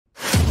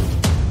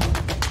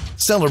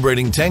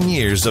celebrating 10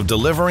 years of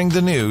delivering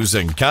the news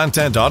and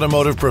content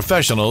automotive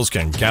professionals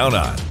can count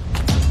on.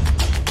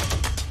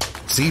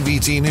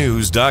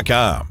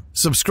 CBTnews.com.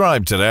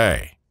 Subscribe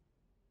today.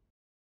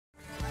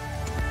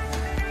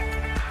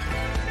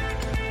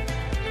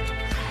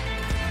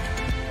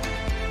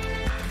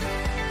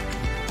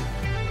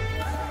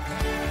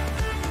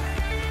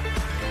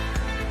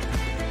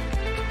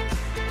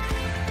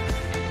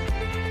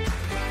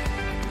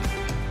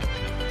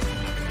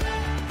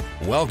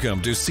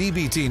 Welcome to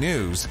CBT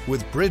News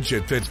with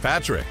Bridget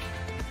Fitzpatrick.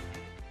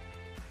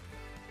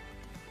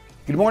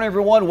 Good morning,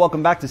 everyone.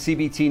 Welcome back to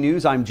CBT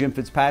News. I'm Jim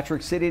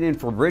Fitzpatrick, sitting in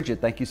for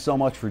Bridget. Thank you so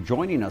much for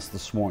joining us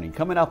this morning.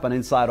 Coming up on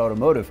Inside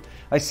Automotive,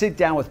 I sit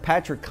down with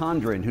Patrick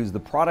Condren, who's the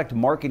product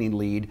marketing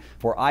lead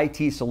for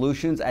IT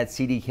solutions at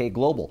CDK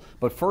Global.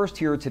 But first,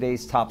 here are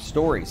today's top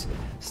stories.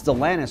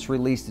 Stellantis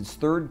released its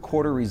third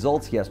quarter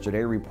results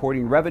yesterday,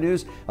 reporting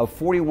revenues of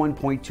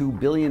 $41.2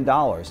 billion,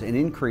 an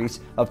increase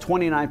of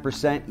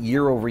 29%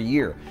 year over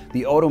year.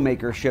 The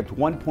automaker shipped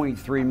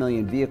 1.3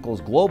 million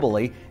vehicles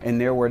globally,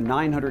 and there were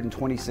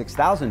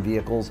 926,000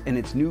 vehicles in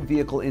its new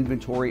vehicle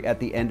inventory at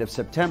the end of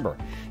September.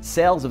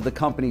 Sales of the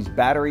company's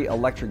battery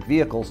electric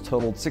vehicles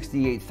totaled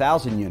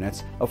 68,000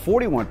 units, a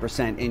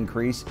 41%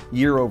 increase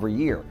year over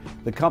year.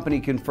 The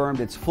company confirmed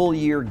its full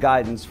year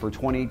guidance for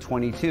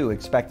 2022,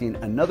 expecting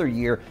another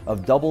year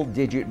of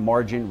double-digit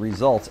margin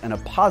results and a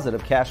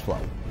positive cash flow.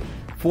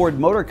 Ford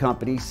Motor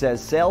Company says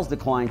sales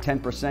declined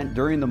 10%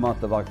 during the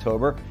month of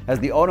October as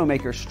the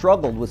automaker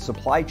struggled with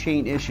supply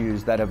chain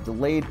issues that have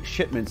delayed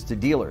shipments to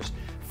dealers.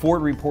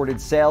 Ford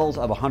reported sales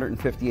of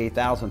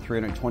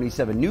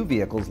 158,327 new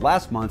vehicles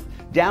last month,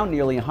 down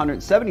nearly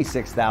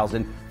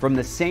 176,000 from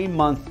the same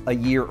month a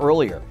year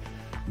earlier.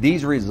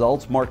 These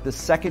results mark the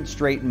second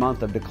straight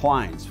month of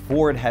declines.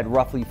 Ford had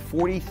roughly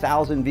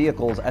 40,000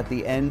 vehicles at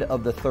the end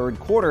of the third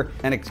quarter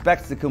and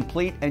expects to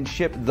complete and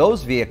ship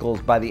those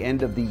vehicles by the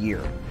end of the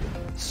year.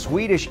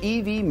 Swedish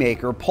EV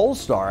maker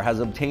Polestar has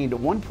obtained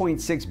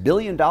 $1.6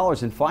 billion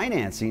in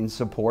financing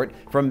support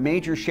from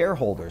major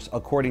shareholders,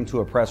 according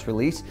to a press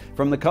release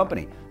from the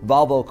company.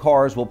 Volvo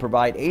Cars will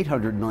provide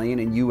 $800 million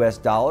in US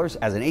dollars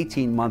as an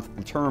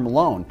 18-month term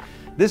loan.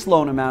 This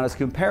loan amount is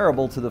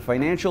comparable to the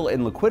financial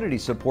and liquidity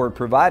support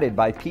provided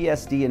by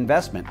PSD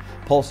Investment,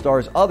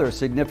 Polestar's other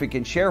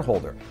significant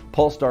shareholder.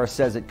 Polestar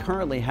says it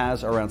currently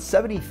has around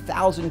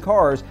 70,000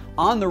 cars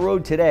on the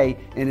road today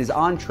and is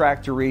on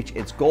track to reach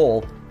its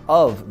goal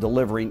of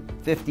delivering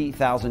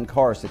 50,000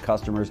 cars to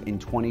customers in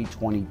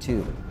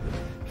 2022.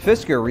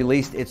 Fisker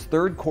released its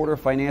third quarter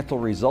financial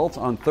results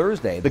on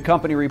Thursday. The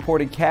company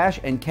reported cash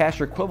and cash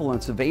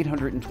equivalents of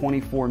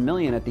 $824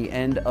 million at the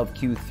end of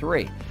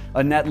Q3,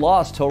 a net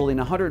loss totaling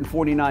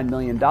 $149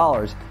 million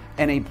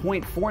and a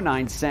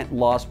 0.49 cent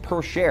loss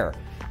per share.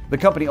 The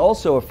company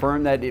also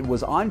affirmed that it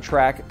was on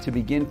track to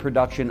begin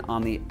production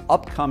on the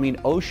upcoming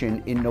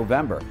Ocean in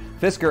November.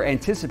 Fisker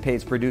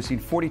anticipates producing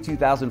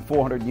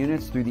 42,400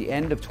 units through the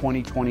end of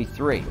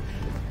 2023.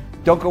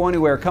 Don't go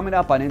anywhere. Coming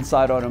up on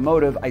Inside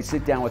Automotive, I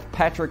sit down with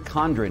Patrick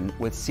Condren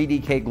with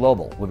CDK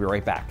Global. We'll be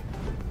right back.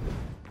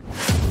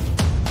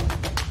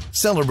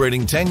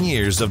 Celebrating 10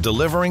 years of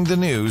delivering the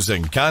news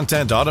and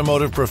content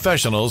automotive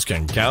professionals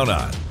can count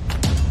on.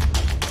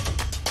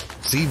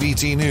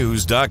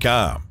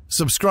 CBTnews.com.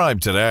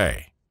 Subscribe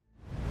today.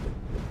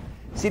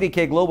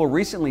 CDK Global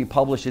recently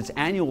published its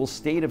annual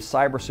State of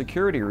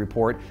Cybersecurity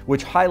report,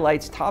 which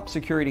highlights top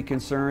security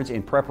concerns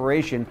in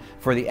preparation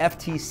for the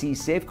FTC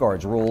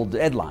safeguards rule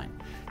deadline.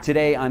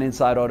 Today on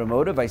Inside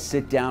Automotive, I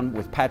sit down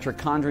with Patrick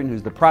Condren,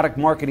 who's the product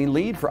marketing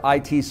lead for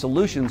IT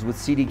solutions with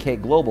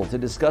CDK Global, to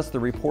discuss the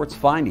report's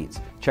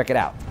findings. Check it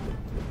out.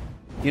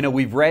 You know,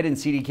 we've read in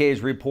CDK's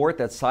report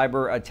that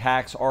cyber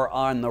attacks are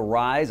on the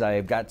rise.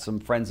 I've got some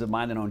friends of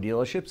mine that own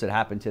dealerships that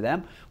happened to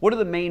them. What are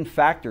the main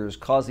factors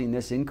causing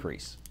this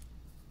increase?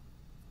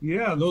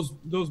 Yeah,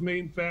 those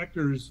main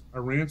factors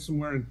are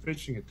ransomware and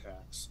phishing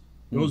attacks.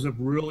 Those have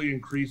really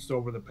increased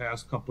over the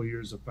past couple of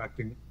years,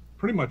 affecting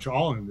pretty much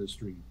all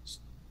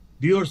industries.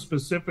 Dealers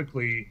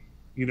specifically,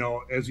 you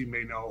know, as you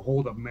may know,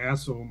 hold a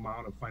massive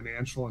amount of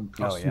financial and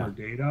customer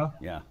data.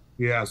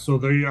 Yeah, so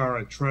they are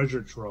a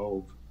treasure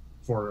trove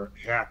for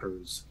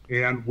hackers.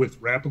 And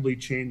with rapidly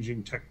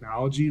changing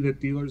technology that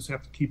dealers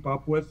have to keep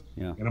up with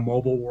in a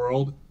mobile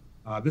world,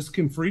 this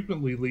can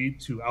frequently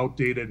lead to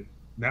outdated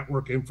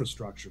network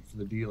infrastructure for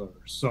the dealer.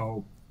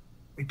 So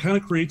it kind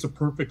of creates a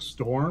perfect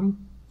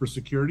storm for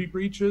security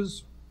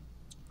breaches.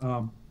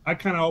 I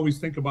kind of always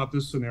think about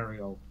this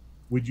scenario.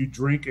 Would you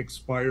drink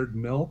expired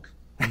milk?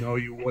 No,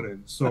 you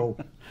wouldn't. So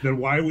then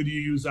why would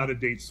you use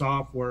out-of-date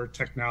software,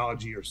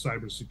 technology, or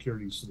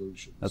cybersecurity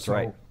solutions? That's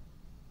right.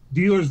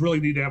 Dealers really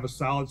need to have a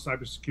solid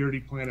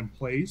cybersecurity plan in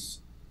place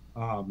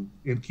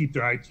and keep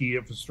their IT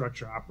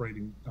infrastructure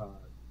operating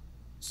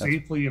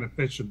safely and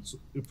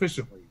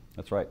efficiently.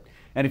 That's right.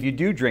 And if you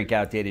do drink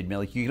outdated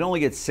milk, you can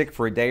only get sick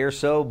for a day or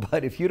so,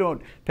 but if you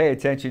don't pay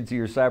attention to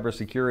your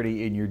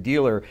cybersecurity in your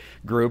dealer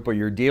group or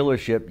your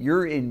dealership,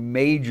 you're in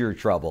major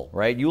trouble,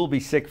 right? You will be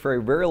sick for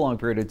a very long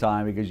period of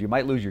time because you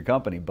might lose your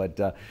company.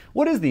 But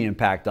what is the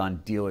impact on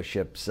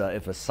dealerships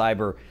if a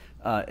cyber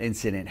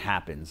incident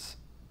happens?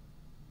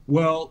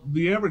 Well,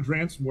 the average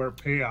ransomware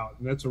payout,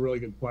 and that's a really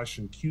good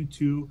question,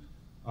 Q2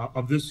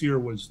 of this year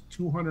was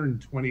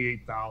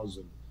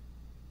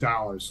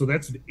 $228,000. So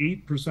that's an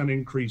 8%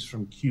 increase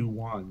from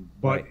Q1.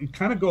 But right. It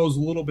kind of goes a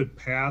little bit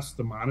past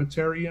the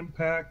monetary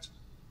impact,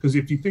 because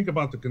if you think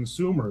about the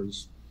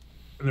consumers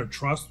and their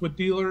trust with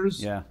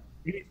dealers,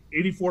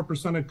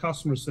 84% of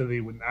customers said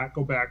they would not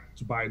go back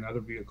to buy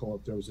another vehicle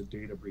if there was a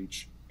data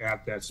breach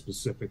at that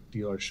specific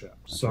dealership.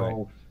 That's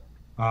so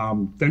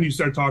right. Then you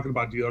start talking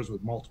about dealers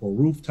with multiple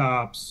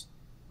rooftops,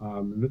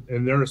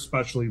 and they're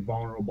especially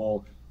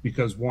vulnerable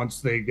because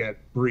once they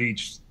get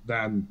breached,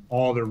 then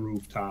all their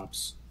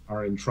rooftops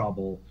are in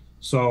trouble.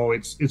 So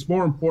it's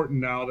more important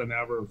now than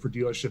ever for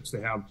dealerships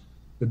to have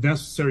the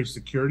necessary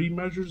security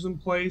measures in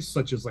place,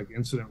 such as like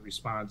incident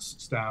response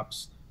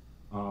steps,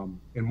 and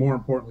more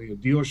importantly, a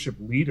dealership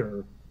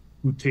leader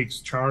who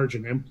takes charge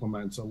and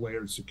implements a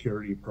layered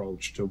security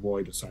approach to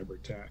avoid a cyber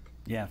attack.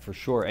 Yeah, for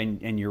sure.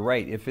 And you're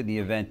right. If in the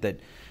event that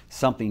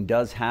something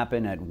does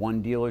happen at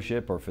one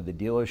dealership or for the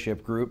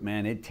dealership group,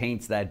 man, it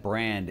taints that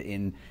brand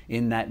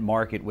in that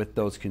market with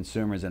those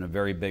consumers in a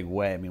very big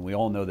way. I mean, we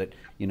all know that,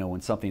 you know, when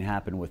something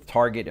happened with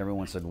Target,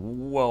 everyone said,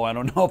 whoa, I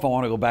don't know if I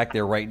want to go back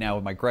there right now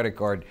with my credit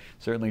card,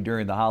 certainly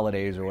during the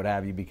holidays or what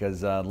have you,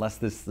 because unless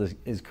this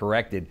is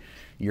corrected,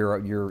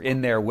 you're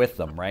in there with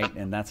them, right?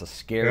 And that's a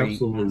scary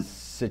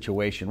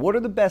situation. What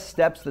are the best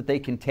steps that they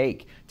can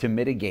take to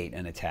mitigate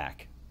an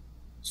attack?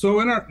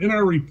 So in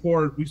our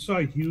report, we saw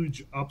a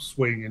huge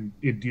upswing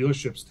in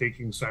dealerships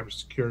taking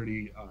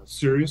cybersecurity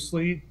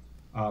seriously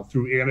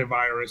through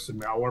antivirus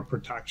and malware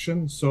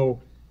protection. So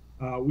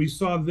we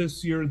saw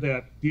this year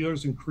that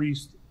dealers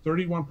increased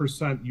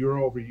 31% year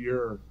over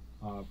year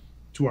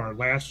to our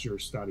last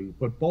year's study.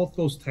 But both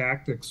those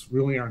tactics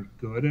really aren't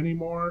good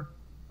anymore.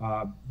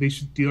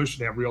 Dealers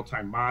should have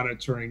real-time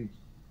monitoring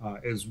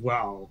as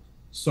well.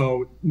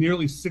 So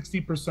nearly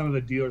 60% of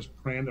the dealers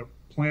plan to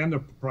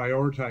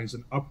prioritize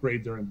and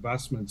upgrade their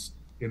investments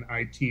in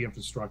IT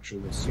infrastructure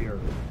this year.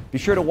 Be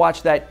sure to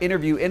watch that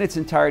interview in its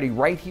entirety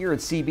right here at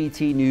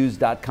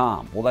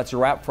cbtnews.com. Well, that's a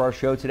wrap for our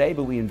show today,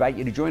 but we invite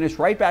you to join us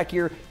right back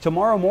here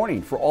tomorrow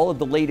morning for all of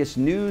the latest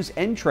news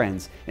and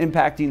trends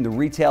impacting the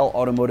retail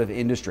automotive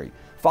industry.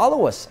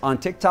 Follow us on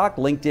TikTok,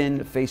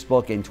 LinkedIn,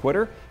 Facebook, and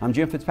Twitter. I'm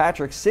Jim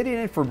Fitzpatrick, sitting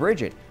in for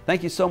Bridget.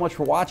 Thank you so much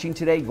for watching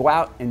today. Go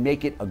out and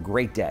make it a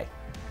great day.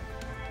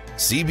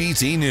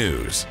 CBT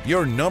News,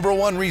 your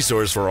 #1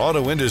 resource for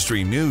auto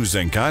industry news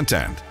and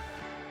content.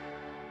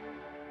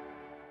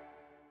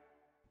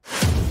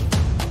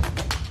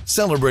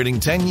 Celebrating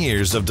 10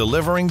 years of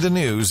delivering the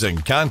news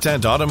and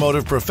content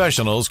automotive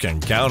professionals can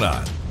count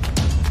on.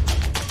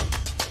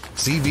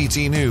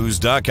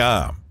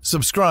 CBTnews.com.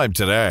 Subscribe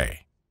today.